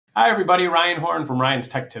Hi everybody, Ryan Horn from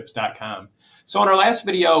ryanstechtips.com. So in our last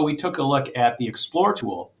video, we took a look at the Explore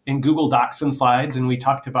tool in Google Docs and Slides, and we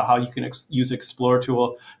talked about how you can use Explore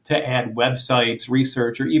tool to add websites,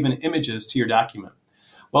 research, or even images to your document.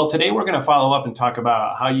 Well, today we're going to follow up and talk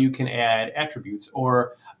about how you can add attributes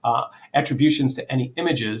or attributions to any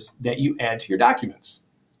images that you add to your documents.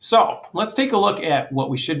 So let's take a look at what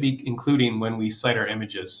we should be including when we cite our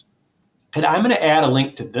images. And I'm going to add a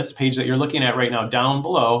link to this page that you're looking at right now down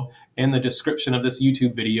below in the description of this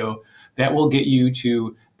YouTube video that will get you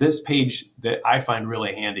to this page that I find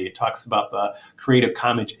really handy. It talks about the Creative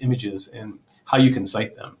Commons images and how you can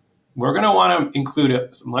cite them. We're going to want to include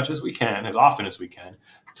as much as we can, as often as we can,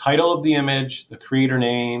 title of the image, the creator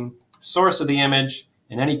name, source of the image,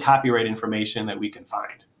 and any copyright information that we can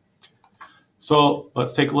find. So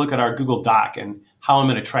let's take a look at our Google Doc and how I'm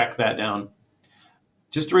going to track that down.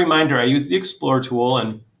 Just a reminder, I used the Explore tool,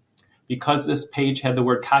 and because this page had the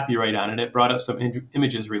word copyright on it, it brought up some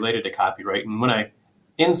images related to copyright. And when I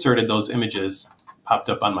inserted those images, popped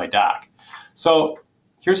up on my doc. So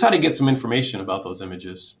here's how to get some information about those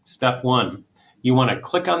images. Step one, you want to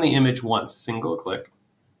click on the image once, single click,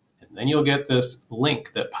 and then you'll get this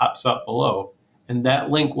link that pops up below, and that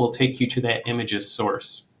link will take you to that image's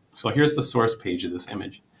source. So here's the source page of this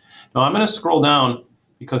image. Now I'm going to scroll down,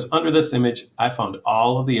 because under this image, I found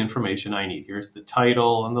all of the information I need. Here's the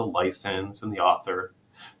title and the license and the author.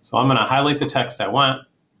 So I'm going to highlight the text I want.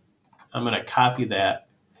 I'm going to copy that,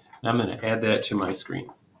 and I'm going to add that to my screen.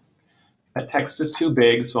 That text is too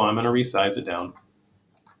big, so I'm going to resize it down.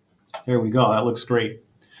 There we go. That looks great.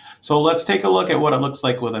 So let's take a look at what it looks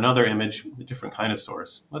like with another image, a different kind of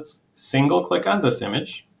source. Let's single click on this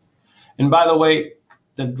image. And by the way,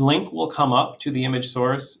 the link will come up to the image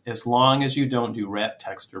source as long as you don't do wrap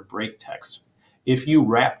text or break text. If you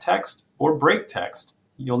wrap text or break text,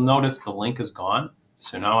 you'll notice the link is gone.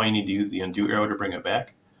 So now I need to use the undo arrow to bring it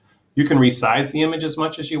back. You can resize the image as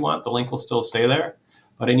much as you want. The link will still stay there,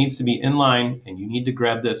 but it needs to be in line, and you need to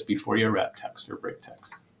grab this before you wrap text or break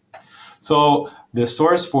text. So the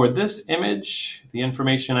source for this image, the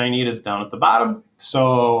information I need is down at the bottom.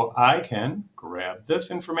 So I can grab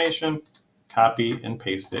this information, copy and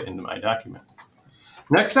paste it into my document.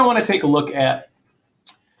 Next, I want to take a look at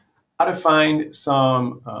how to find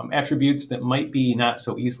some attributes that might be not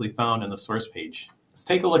so easily found in the source page. Let's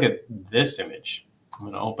take a look at this image. I'm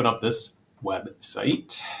going to open up this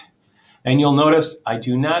website, and you'll notice I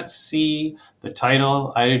do not see the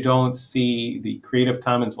title. I don't see the Creative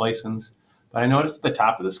Commons license, but I notice at the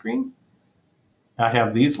top of the screen, I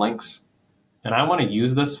have these links, and I want to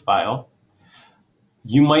use this file.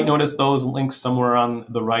 You might notice those links somewhere on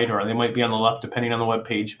the right, or they might be on the left, depending on the web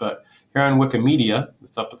page. But here on Wikimedia,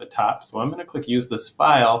 it's up at the top. So I'm going to click Use this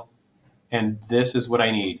file, and this is what I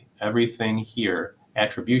need. Everything here.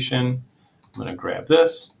 Attribution. I'm going to grab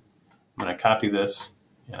this. I'm going to copy this,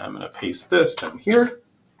 and I'm going to paste this down here.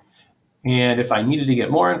 And if I needed to get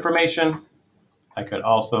more information, I could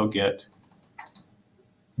also get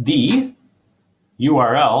the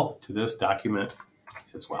URL to this document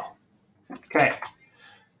as well. Okay.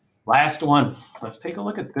 Last one, let's take a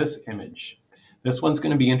look at this image. This one's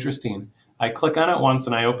going to be interesting. I click on it once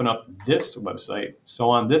and I open up this website.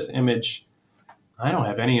 So on this image, I don't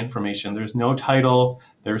have any information. There's no title,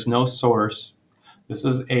 there's no source. This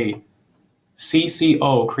is a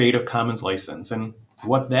CC0 Creative Commons license. And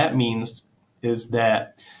what that means is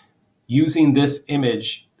that using this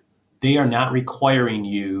image, they are not requiring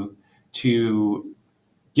you to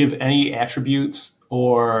give any attributes,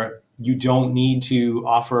 or you don't need to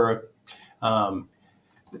offer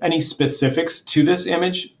any specifics to this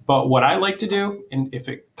image. But what I like to do, and if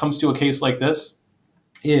it comes to a case like this,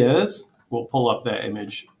 is we'll pull up that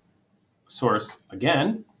image source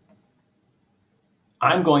again.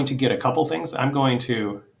 I'm going to get a couple things. I'm going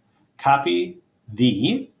to copy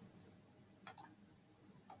the,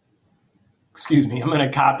 I'm going to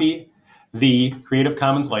copy the Creative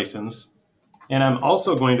Commons license, and I'm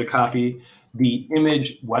also going to copy the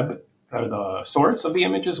image web, or the source of the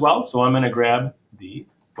image as well. So I'm going to grab the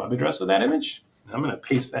web address of that image. I'm going to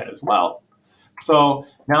paste that as well. So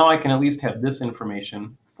now I can at least have this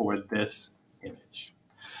information for this image.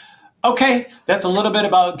 Okay, that's a little bit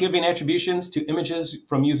about giving attributions to images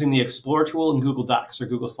from using the Explore tool in Google Docs or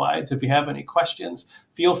Google Slides. If you have any questions,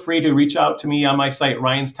 feel free to reach out to me on my site,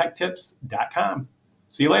 ryanstechtips.com.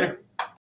 See you later.